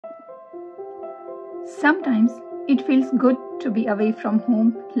Sometimes it feels good to be away from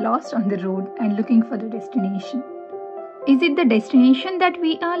home, lost on the road and looking for the destination. Is it the destination that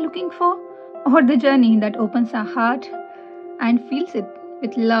we are looking for, or the journey that opens our heart and fills it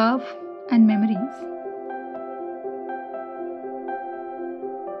with love and memories?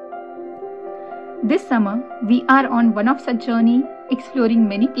 This summer, we are on one of such journey, exploring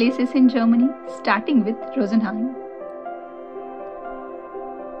many places in Germany, starting with Rosenheim.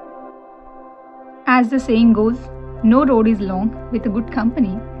 As the saying goes, no road is long with a good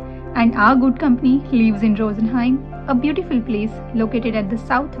company, and our good company lives in Rosenheim, a beautiful place located at the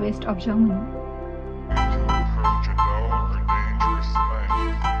southwest of Germany.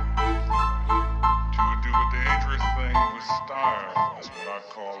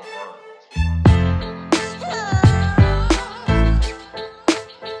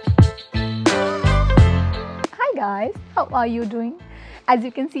 Hi guys, how are you doing? As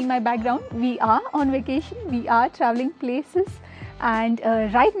you can see my background, we are on vacation, we are traveling places, and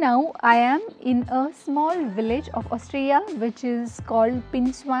right now I am in a small village of Austria which is called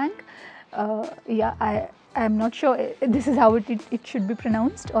Pinswang. I am not sure this is how it should be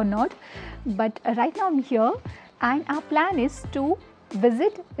pronounced or not, but right now I'm here and our plan is to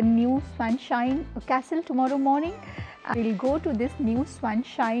visit Neuschwanstein Castle tomorrow morning. We'll go to this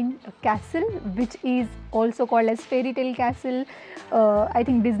Neuschwanstein Castle, which is also called as Fairytale Castle. I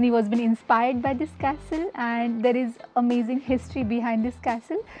think Disney was been inspired by this castle, and there is amazing history behind this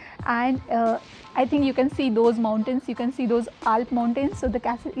castle. And I think you can see those mountains, you can see those Alp mountains. So the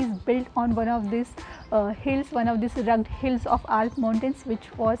castle is built on one of these hills, one of these rugged hills of Alp mountains,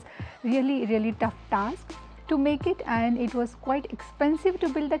 which was really tough task to make it, and it was quite expensive to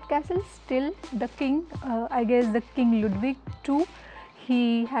build that castle. Still the king, I guess the King Ludwig II,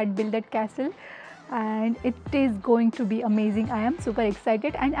 he had built that castle, and it is going to be amazing. I am super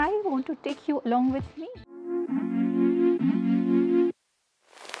excited and I want to take you along with me.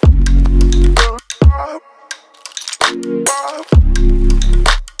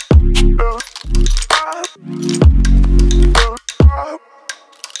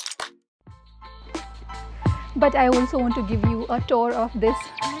 But I also want to give you a tour of this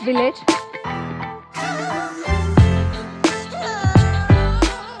village.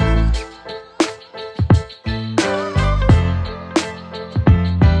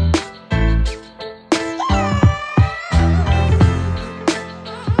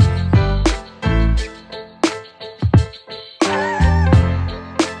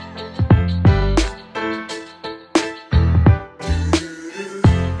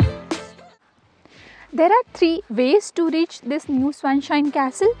 There are three ways to reach this Neuschwanstein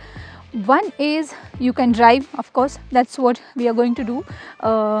Castle. One is you can drive, of course, that's what we are going to do.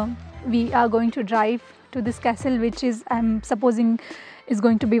 We are going to drive to this castle, which is, I'm supposing, is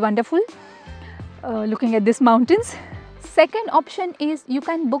going to be wonderful, looking at these mountains. Second option is you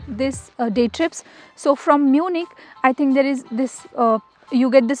can book this day trips. So from Munich, I think there is this, you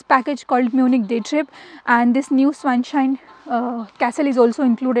get this package called Munich day trip, and this Neuschwanstein Castle is also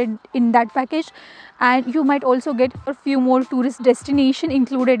included in that package, and you might also get a few more tourist destinations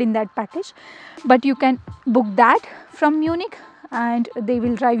included in that package. But you can book that from Munich and they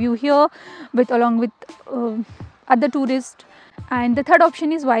will drive you here along with other tourists. And the third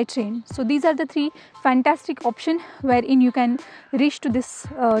option is by train. So these are the three fantastic options wherein you can reach to this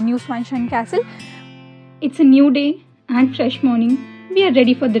Neuschwanstein Castle. It's a new day and fresh morning. We are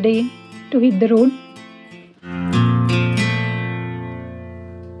ready for the day to hit the road.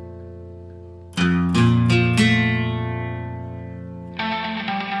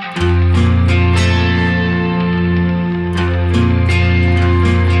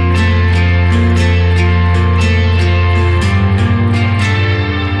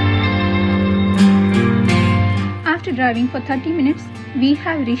 After driving for 30 minutes, we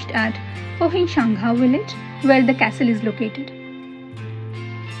have reached at Hohenschwangau village, where the castle is located.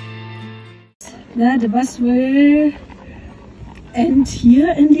 The bus will end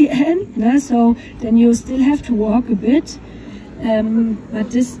here in the end, so then you still have to walk a bit. But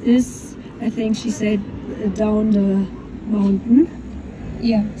this is, I think she said, down the mountain.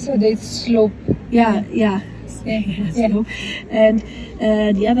 Yeah, so there's slope. Yeah. Slope. And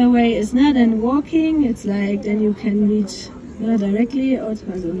the other way is not then walking. It's like then you can reach directly also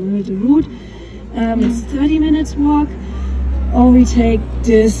the route. It's 30 minutes walk, or we take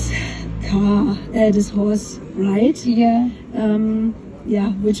this this horse ride.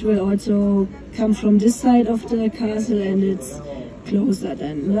 Which will also come from this side of the castle, and it's closer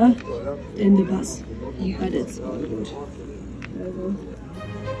than the bus. But it's all good.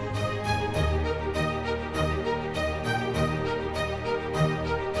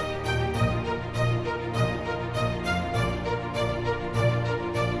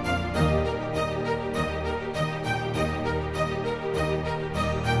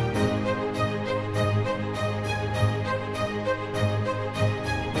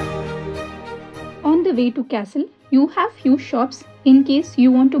 the way to castle, you have few shops in case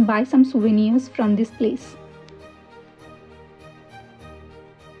you want to buy some souvenirs from this place.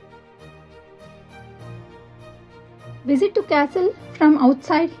 Visit to castle from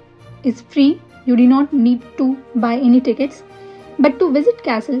outside is free. You do not need to buy any tickets. But to visit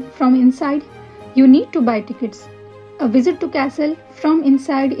castle from inside, you need to buy tickets. A visit to castle from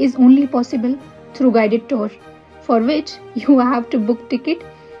inside is only possible through guided tour, for which you have to book ticket.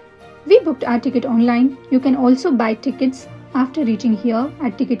 We booked our ticket online. You can also buy tickets after reaching here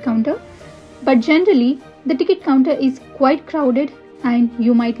at ticket counter. But generally, the ticket counter is quite crowded and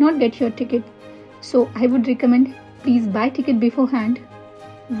you might not get your ticket. So I would recommend please buy ticket beforehand.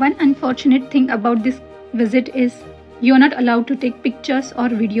 One unfortunate thing about this visit is you are not allowed to take pictures or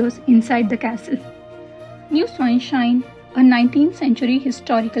videos inside the castle. Neuschwanstein, a 19th century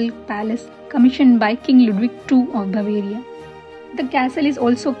historical palace commissioned by King Ludwig II of Bavaria. The castle is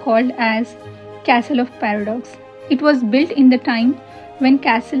also called as Castle of Paradox. It was built in the time when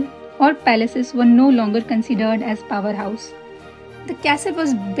castle or palaces were no longer considered as powerhouse. The castle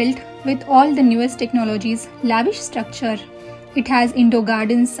was built with all the newest technologies, lavish structure. It has indoor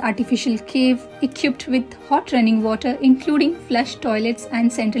gardens, artificial cave, equipped with hot running water, including flush toilets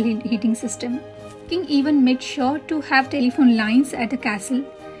and central heating system. King even made sure to have telephone lines at the castle.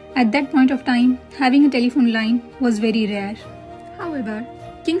 At that point of time, having a telephone line was very rare. However,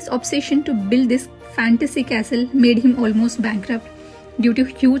 King's obsession to build this fantasy castle made him almost bankrupt due to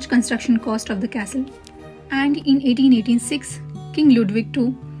huge construction cost of the castle. And in 1886, King Ludwig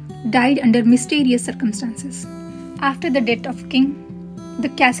II died under mysterious circumstances. After the death of King, the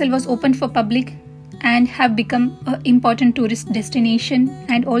castle was opened for public and have become an important tourist destination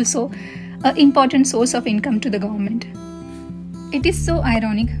and also an important source of income to the government. It is so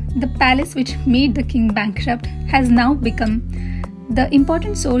ironic, the palace which made the king bankrupt has now become the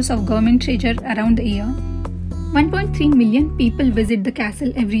important source of government treasure around the year. 1.3 million people visit the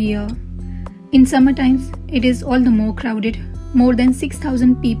castle every year. In summer times, it is all the more crowded. More than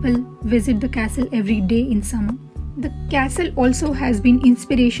 6,000 people visit the castle every day in summer. The castle also has been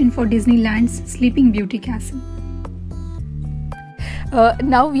inspiration for Disneyland's Sleeping Beauty castle.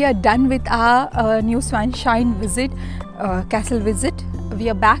 Now we are done with our Neuschwanstein castle visit. We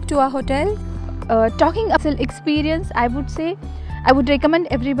are back to our hotel. Talking castle experience, I would say I would recommend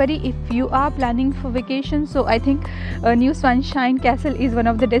everybody if you are planning for vacation. So I think Neuschwanstein Castle is one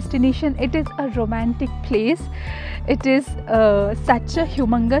of the destination. It is a romantic place. It is such a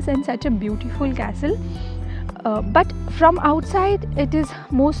humongous and such a beautiful castle. But from outside it is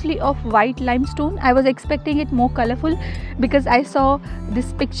mostly of white limestone. I was expecting it more colorful because I saw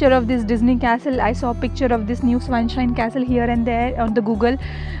this picture of this Disney castle. I saw a picture of this Neuschwanstein castle here and there on the Google.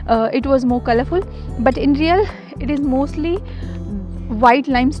 It was more colorful, but in real it is mostly white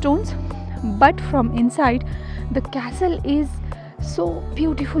limestones. But from inside the castle is so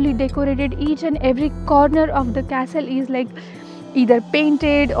beautifully decorated. Each and every corner of the castle is like either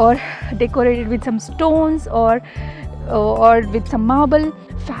painted or decorated with some stones or with some marble.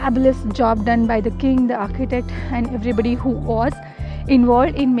 Fabulous job done by the king, the architect and everybody who was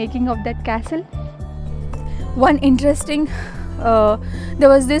involved in making of that castle. One interesting, there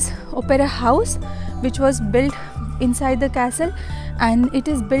was this opera house which was built inside the castle, and it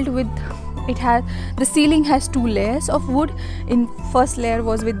is built with, the ceiling has 2 layers of wood. In first layer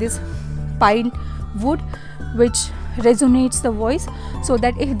was with this pine wood which resonates the voice, so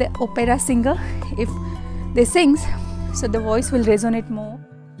that if the opera singer, if they sings, so the voice will resonate more.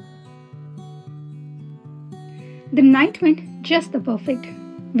 The night went just the perfect,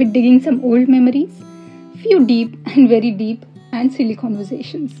 with digging some old memories, few deep and very deep and silly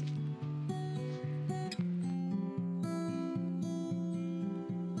conversations.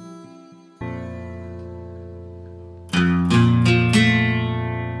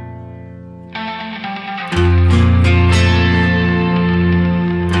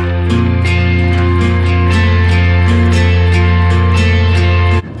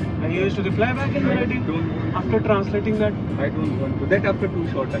 Reply back in writing after translating that? I don't want to. That after 2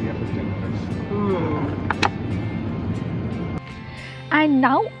 short I understand. And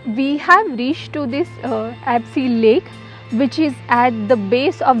now we have reached to this EIBsee Lake, which is at the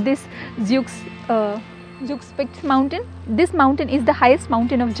base of this Zugspitz mountain. This mountain is the highest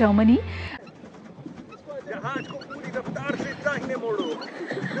mountain of Germany.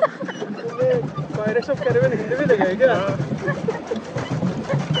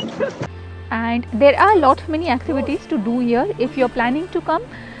 And there are many activities to do here if you are planning to come.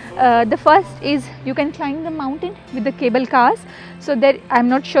 The first is you can climb the mountain with the cable cars. So there, I'm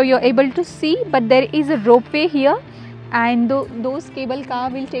not sure you're able to see, but there is a ropeway here and those cable car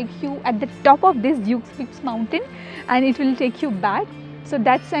will take you at the top of this Duke's Peaks mountain and it will take you back. So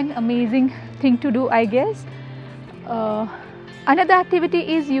that's an amazing thing to do, I guess. Another activity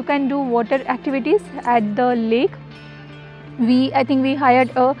is you can do water activities at the lake. I think we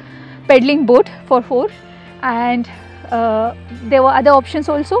hired a paddling boat for 4, and there were other options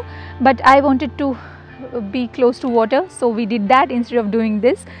also, but I wanted to be close to water, so we did that instead of doing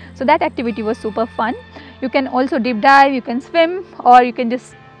this. So that activity was super fun. You can also deep dive, you can swim, or you can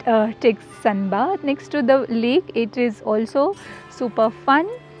just take sunbath next to the lake. It is also super fun.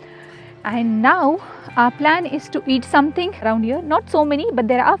 And now our plan is to eat something around here. Not so many, but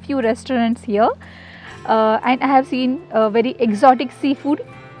there are a few restaurants here, and I have seen very exotic seafood.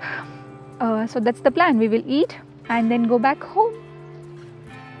 So that's the plan. We will eat and then go back home.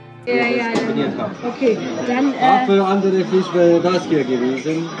 Ja. Okay, dann... Auch für andere Fisch wäre das hier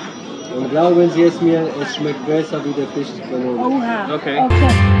gewesen. Und glauben Sie es mir, es schmeckt besser wie der Fisch von uns. Oha. Okay.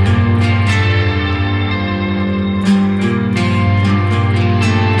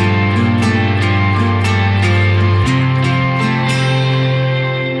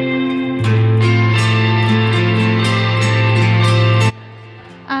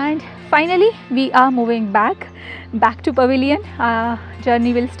 And finally we are moving back to pavilion. Our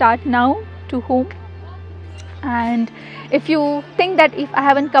journey will start now to home. And if you think that if I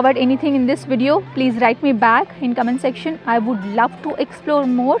haven't covered anything in this video, please write me back in comment section. I would love to explore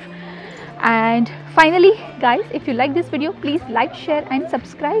more. And finally guys, if you like this video, please like, share and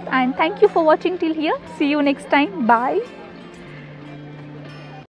subscribe, and thank you for watching till here. See you next time. Bye.